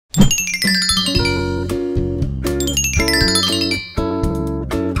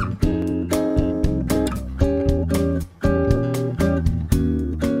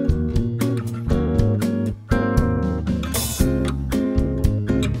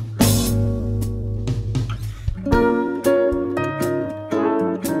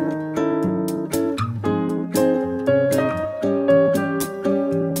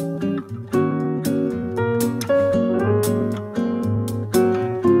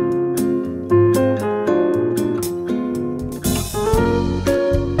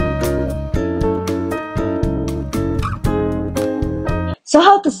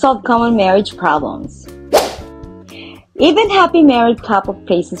how to solve common marriage problems. Even happy married couple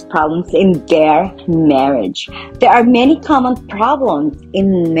faces problems in their marriage. There are many common problems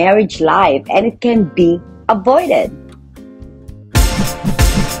in marriage life and it can be avoided.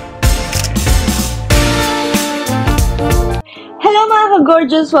 Hello mga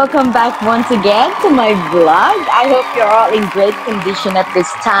gorgeous, welcome back once again to my vlog. I hope you're all in great condition at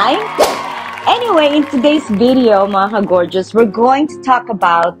this time. Anyway, in today's video mga gorgeous, we're going to talk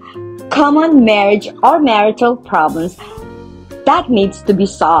about common marriage or marital problems that needs to be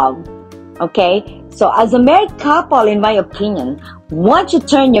solved. Okay, so as a married couple, in my opinion, once you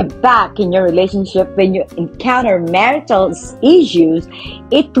turn your back in your relationship when you encounter marital issues,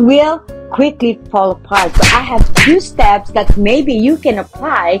 it will quickly fall apart. So I have 2 steps that maybe you can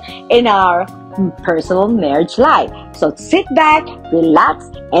apply in our personal marriage life. So sit back, relax,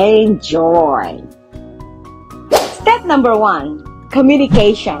 and enjoy. Step number 1,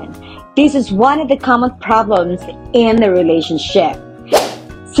 communication. This is one of the common problems in the relationship.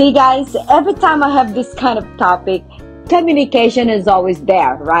 See guys, every time I have this kind of topic, communication is always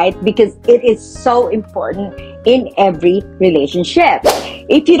there, right? Because it is so important in every relationship.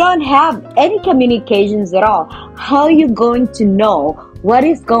 If you don't have any communications at all, how are you going to know what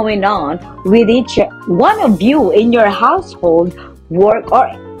is going on with each one of you in your household, work, or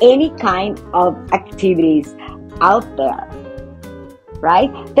any kind of activities out there?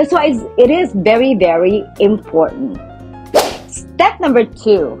 Right? That's why it is very, very important. Step number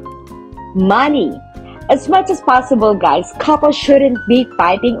 2, money. As much as possible, guys, couples shouldn't be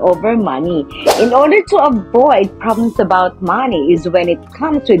fighting over money. In order to avoid problems about money is when it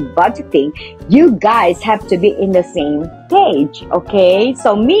comes with budgeting, you guys have to be in the same page, okay?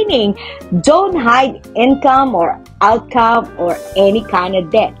 So meaning, don't hide income or outcome or any kind of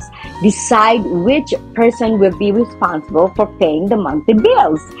debts. Decide which person will be responsible for paying the monthly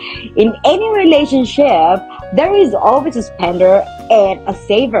bills. In any relationship, there is always a spender and a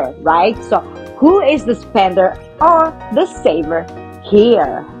saver, right? So who is the spender or the saver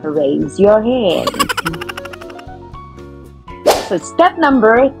here? Raise your hand. So step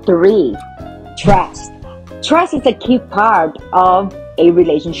number 3, trust. Trust is a key part of a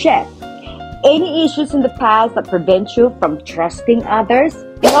relationship. Any issues in the past that prevent you from trusting others?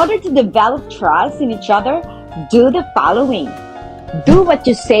 In order to develop trust in each other, do the following. Do what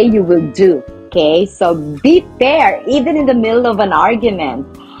you say you will do, okay? So be fair even in the middle of an argument.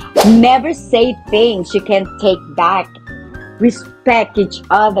 Never say things you can't take back. Respect each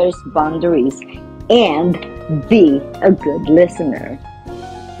other's boundaries and be a good listener.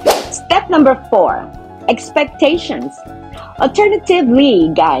 Step number 4, expectations.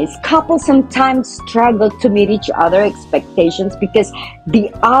 Alternatively, guys, couples sometimes struggle to meet each other's expectations because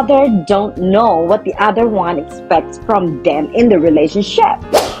the other don't know what the other one expects from them in the relationship.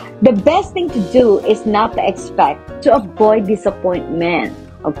 The best thing to do is not to expect, to avoid disappointment.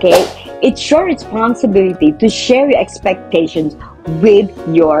 Okay, it's your responsibility to share your expectations with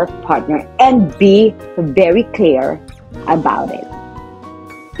your partner and be very clear about it.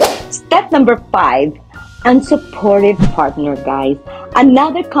 Step number 5, unsupportive partner, guys.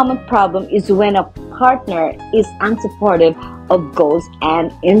 Another common problem is when a partner is unsupportive of goals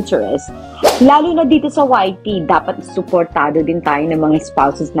and interests. Lalo na dito sa YT, dapat supportado din tayo ng mga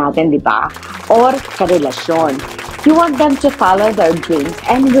spouses natin, di ba? Or karelasyon. You want them to follow their dreams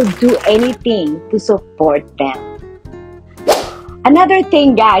and will do anything to support them. Another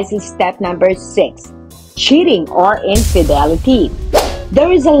thing, guys, is step number 6, cheating or infidelity.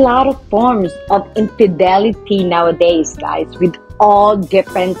 There is a lot of forms of infidelity nowadays, guys, with all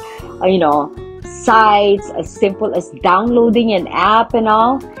different, sites, as simple as downloading an app and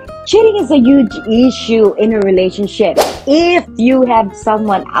all. Cheating is a huge issue in a relationship. If you have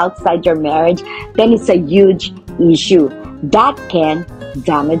someone outside your marriage, then it's a huge issue that can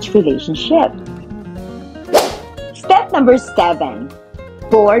damage relationship. Step number 7,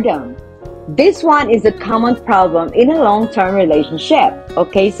 boredom. This one is a common problem in a long-term relationship,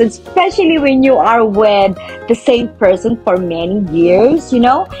 okay? So especially when you are with the same person for many years,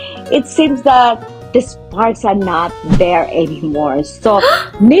 it seems that the sparks are not there anymore. So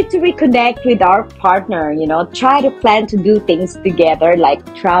need to reconnect with our partner, try to plan to do things together like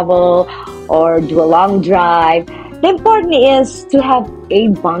travel or do a long drive. The important is to have a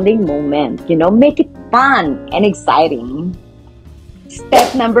bonding moment, make it fun and exciting.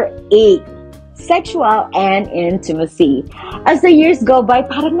 Step number 8, sexual and intimacy. As the years go by,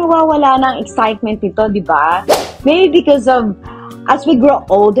 parang nawawala ng excitement nito, di ba? Maybe because of, as we grow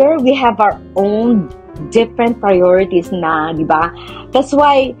older, we have our own different priorities na, di ba? That's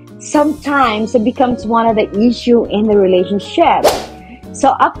why sometimes it becomes one of the issue in the relationship. So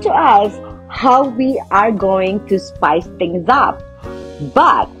up to us how we are going to spice things up.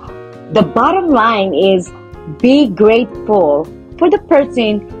 But the bottom line is be grateful for the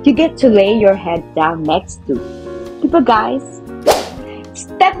person you get to lay your head down next to. Diba guys?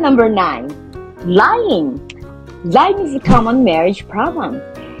 Step number 9, lying. Lying is a common marriage problem.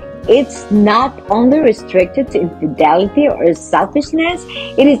 It's not only restricted to infidelity or selfishness,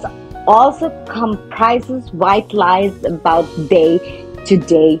 it is also comprises white lies about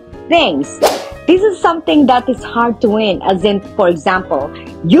day-to-day things. This is something that is hard to win, as in, for example,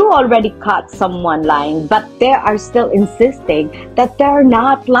 you already caught someone lying, but they are still insisting that they're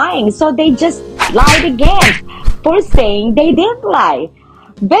not lying, so they just lied again for saying they didn't lie.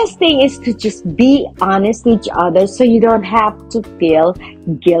 Best thing is to just be honest with each other so you don't have to feel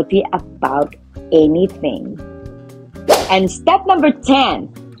guilty about anything. And step number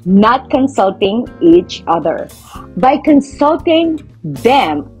 10, not consulting each other. By consulting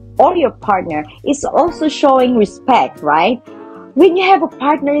them or your partner is also showing respect, right? When you have a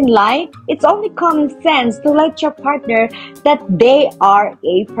partner in life, it's only common sense to let your partner that they are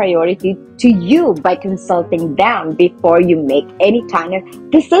a priority to you by consulting them before you make any kind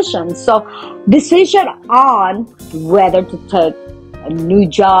of decision. So, decision on whether to take a new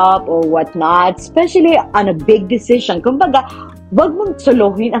job or whatnot, especially on a big decision. Kumbaga, wag mong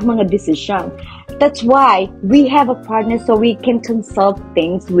solohin ang mga decision. That's why we have a partner so we can consult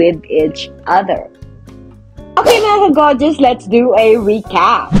things with each other. Okay, mga gorgeous, let's do a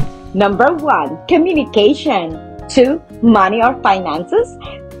recap. Number 1, communication. 2, money or finances.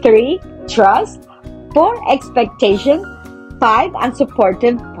 3, trust. 4, expectation. 5,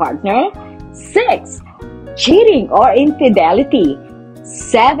 unsupportive partner. 6, cheating or infidelity.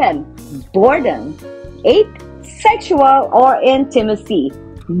 7, boredom. 8, sexual or intimacy.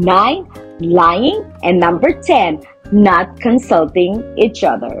 9, lying. And number 10, not consulting each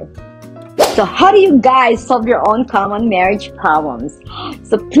other. So how do you guys solve your own common marriage problems?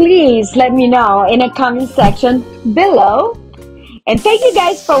 So please let me know in the comment section below. And thank you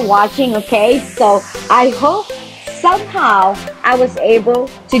guys for watching, okay? So I hope somehow I was able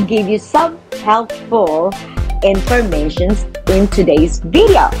to give you some helpful information in today's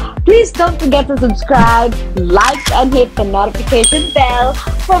video. Please don't forget to subscribe, like, and hit the notification bell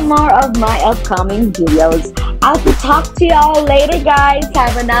for more of my upcoming videos. I'll talk to y'all later, guys.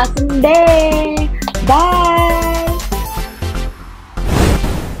 Have an awesome day. Bye.